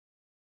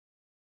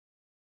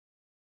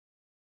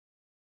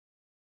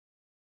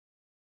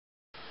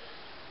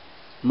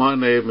My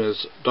name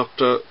is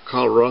Dr.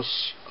 Carl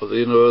Ross of the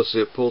University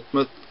of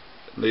Portsmouth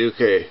in the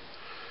UK.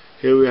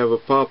 Here we have a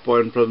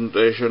PowerPoint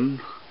presentation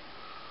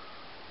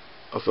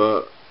of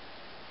a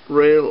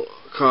rail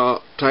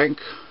car tank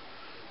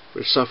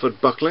which suffered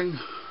buckling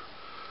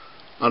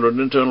under an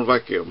internal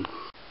vacuum.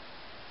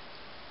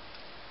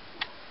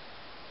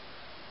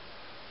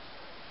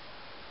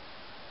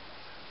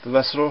 The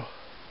vessel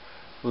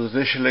was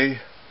initially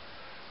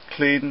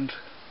cleaned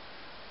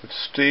with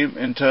steam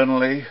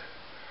internally,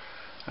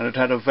 and it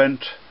had a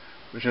vent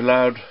which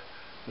allowed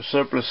the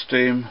surplus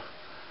steam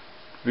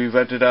to be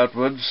vented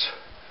outwards,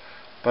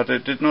 but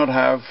it did not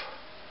have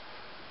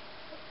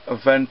a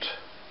vent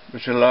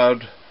which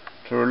allowed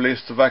to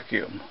release the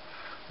vacuum.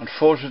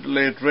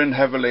 Unfortunately, it rained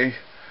heavily,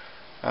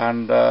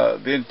 and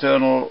the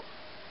internal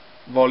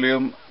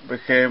volume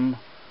became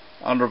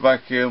under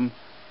vacuum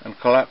and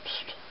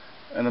collapsed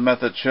in the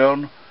method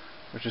shown,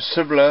 which is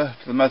similar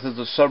to the methods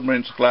of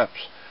submarines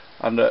collapse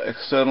under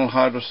external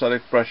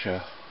hydrostatic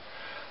pressure.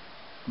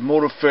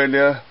 Mode of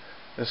failure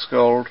is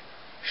called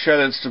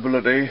shell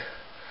instability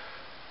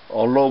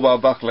or low bar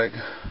buckling.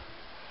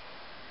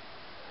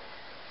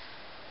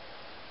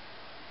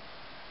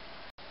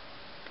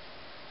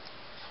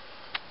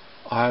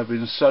 I have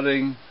been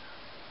studying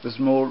this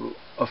mode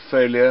of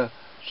failure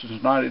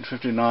since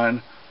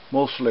 1959,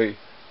 mostly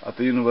at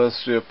the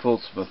University of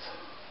Portsmouth.